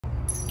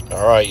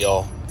All right,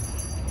 y'all.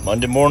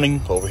 Monday morning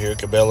over here at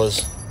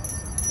Cabellas,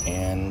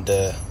 and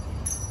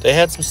they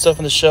had some stuff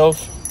on the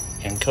shelf.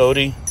 And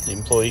Cody, the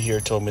employee here,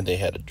 told me they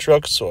had a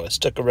truck, so I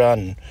stuck around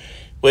and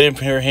waited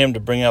for him to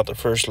bring out the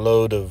first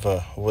load of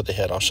what they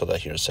had. I'll show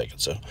that here in a second.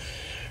 So,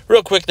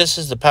 real quick, this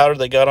is the powder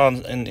they got on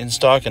in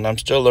stock, and I'm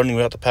still learning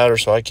about the powder,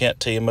 so I can't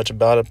tell you much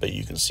about it. But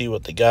you can see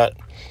what they got.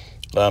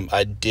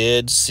 I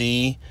did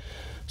see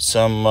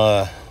some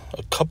a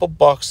couple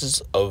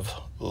boxes of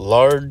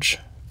large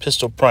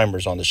pistol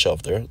primers on the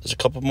shelf there. There's a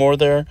couple more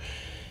there,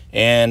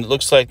 and it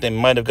looks like they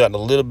might have gotten a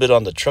little bit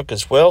on the truck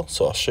as well.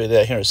 So I'll show you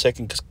that here in a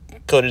second, because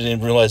Cody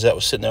didn't realize that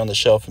was sitting there on the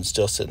shelf and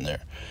still sitting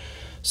there.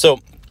 So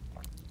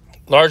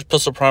large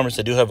pistol primers,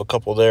 they do have a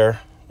couple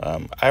there.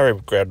 I already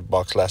grabbed a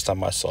box last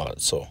time I saw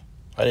it, so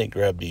I didn't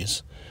grab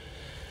these.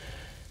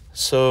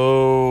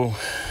 So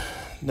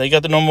they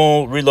got the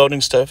normal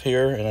reloading stuff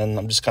here, and then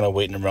I'm just kind of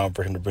waiting around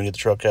for him to bring the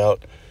truck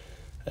out.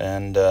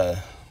 And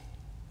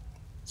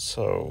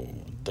so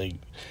they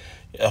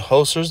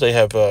holsters, they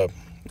have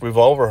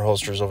revolver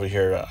holsters over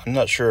here. I'm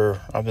not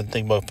sure. I've been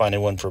thinking about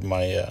finding one for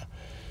my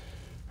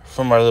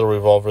little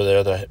revolver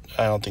there. That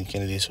I don't think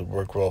any of these would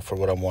work well for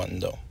what I'm wanting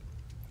though.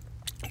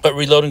 But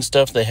reloading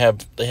stuff, they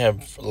have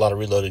a lot of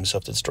reloading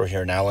stuff that's stored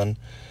here in Allen.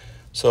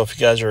 So if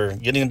you guys are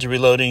getting into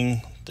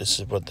reloading, this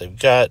is what they've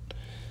got.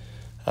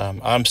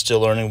 I'm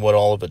still learning what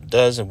all of it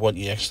does and what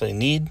you actually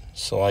need,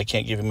 so I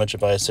can't give you much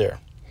advice there.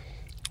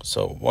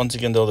 So once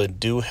again though, they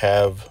do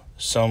have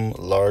some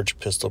large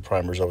pistol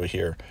primers over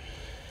here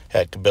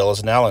at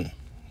Cabellas and Allen.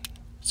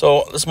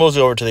 So let's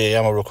mosey over to the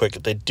ammo real quick.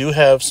 They do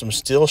have some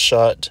steel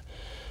shot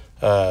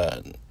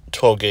 12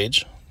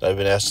 gauge that I've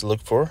been asked to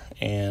look for,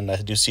 and I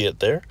do see it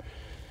there.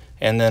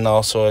 And then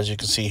also, as you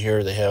can see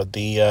here, they have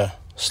the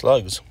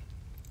slugs,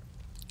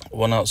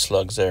 1 ounce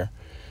slugs there.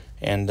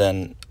 And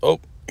then, oh,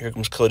 here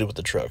comes Cody with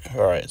the truck.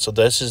 All right, so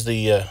this is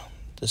the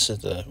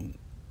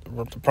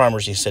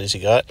primers he said he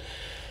got,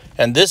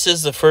 and this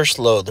is the first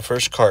load, the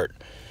first cart.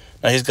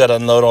 Now he's got to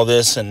unload all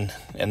this and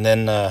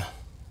then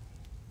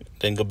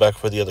go back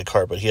for the other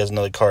cart, but he has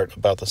another cart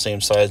about the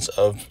same size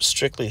of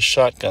strictly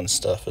shotgun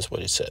stuff, is what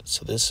he said.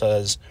 So this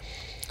has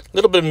a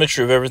little bit of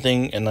mixture of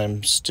everything, and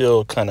I'm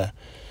still kind of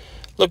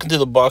looking through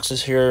the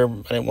boxes here.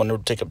 I didn't want to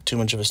take up too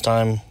much of his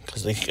time,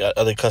 because they got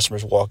other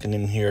customers walking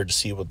in here to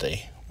see what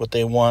they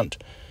want.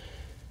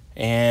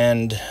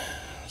 And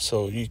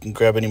so you can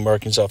grab any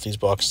markings off these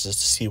boxes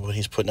to see what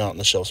he's putting out on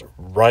the shelves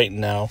right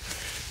now.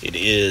 It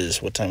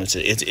is, what time is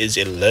it? It is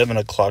 11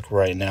 o'clock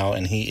right now,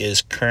 and he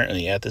is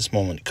currently, at this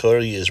moment,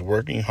 Cody is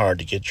working hard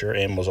to get your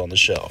ammos on the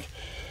shelf.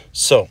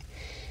 So,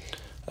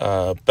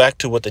 back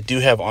to what they do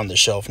have on the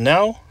shelf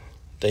now.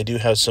 They do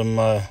have some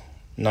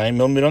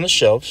 9mm on the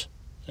shelves.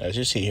 As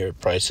you see here,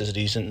 price is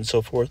decent and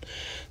so forth.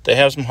 They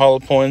have some hollow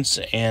points,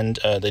 and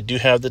they do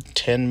have the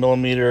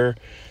 10mm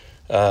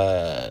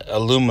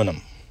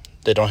aluminum.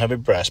 They don't have a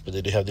brass, but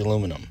they do have the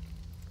aluminum.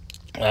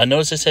 I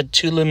noticed they said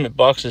 2 limit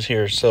boxes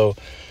here, so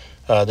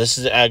this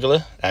is the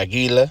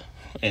Aguila,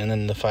 and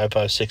then the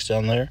 5.56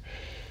 down there.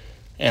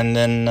 And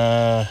then,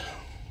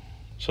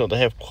 so they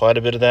have quite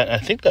a bit of that. And I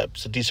think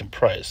that's a decent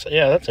price.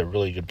 Yeah, that's a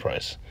really good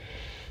price.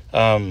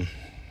 So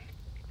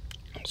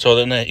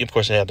then, of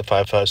course, they have the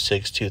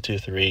 5.56,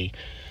 223,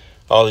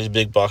 all these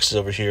big boxes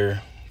over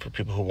here for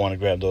people who want to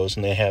grab those.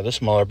 And they have the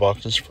smaller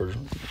boxes for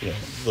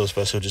those of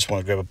us who just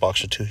want to grab a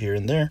box or two here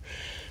and there.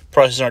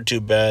 Prices aren't too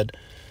bad.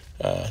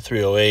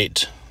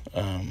 308,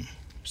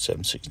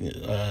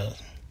 760.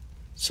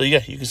 So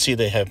yeah, you can see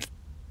they have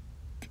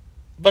a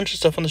bunch of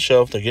stuff on the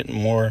shelf. They're getting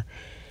more.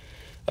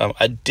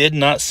 I did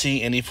not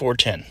see any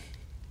 410.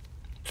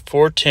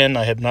 410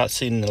 I have not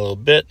seen in a little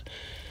bit.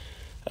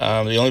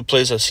 The only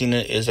place I've seen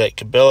it is at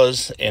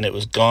Cabellas, and it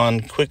was gone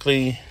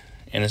quickly,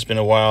 and it's been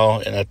a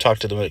while. And I've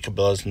talked to them at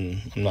Cabellas,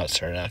 and I'm not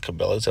certain at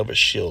Cabellas, over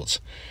Shields,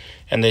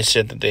 and they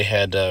said that they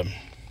had it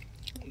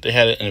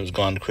and it was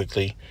gone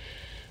quickly.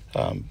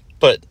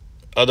 But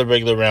other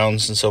regular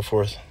rounds and so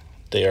forth,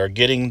 they are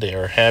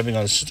having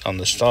on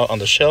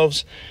the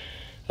shelves.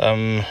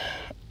 I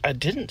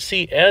didn't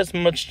see as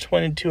much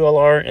 22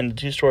 LR in the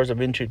 2 stores I've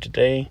been to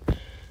today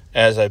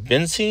as I've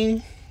been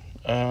seeing.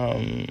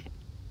 You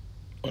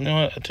know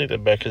what? I take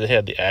that back, because they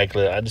had the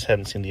Aguila. I just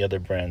haven't seen the other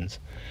brands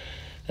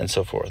and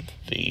so forth.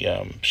 The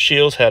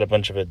Shields had a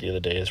bunch of it the other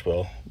day as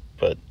well,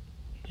 but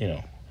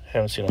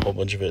haven't seen a whole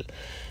bunch of it.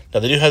 Now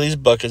they do have these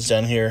buckets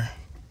down here.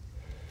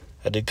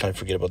 I did kind of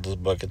forget about those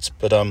buckets,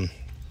 but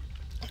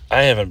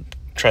I haven't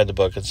tried the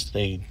buckets.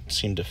 They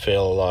seem to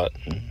fail a lot,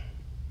 and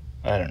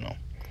I don't know.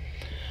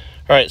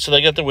 All right, so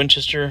they got the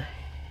Winchester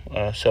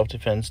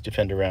self-defense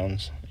defender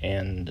rounds,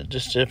 and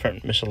just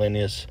different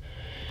miscellaneous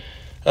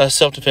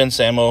self-defense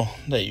ammo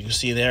that you can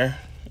see there.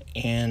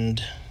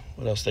 And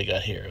what else they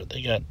got here?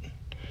 They got,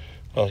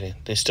 okay,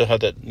 they still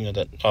have that,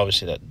 that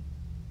obviously that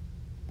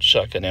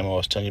shotgun ammo I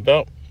was telling you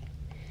about.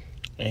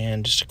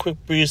 And just a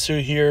quick breeze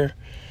through here.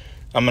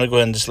 I'm going to go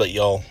ahead and just let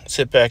y'all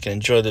sit back and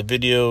enjoy the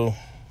video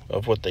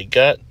of what they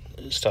got.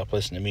 Stop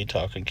listening to me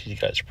talking, because you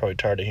guys are probably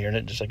tired of hearing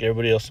it, just like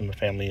everybody else in my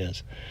family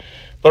is.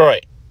 But all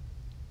right.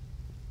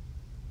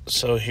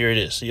 So here it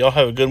is. So y'all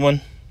have a good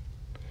one.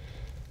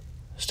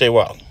 Stay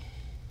wild.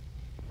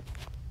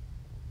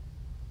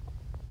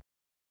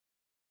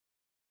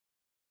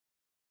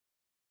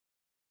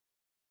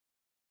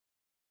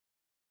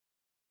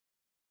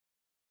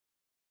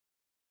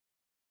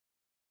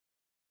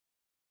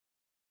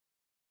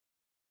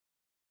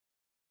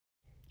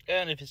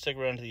 And if you stick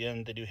around to the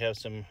end, they do have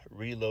some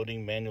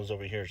reloading manuals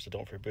over here, so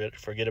don't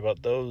forget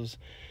about those.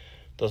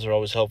 Those are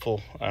always helpful.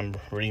 I'm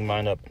reading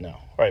mine up now.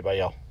 All right, bye,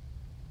 y'all.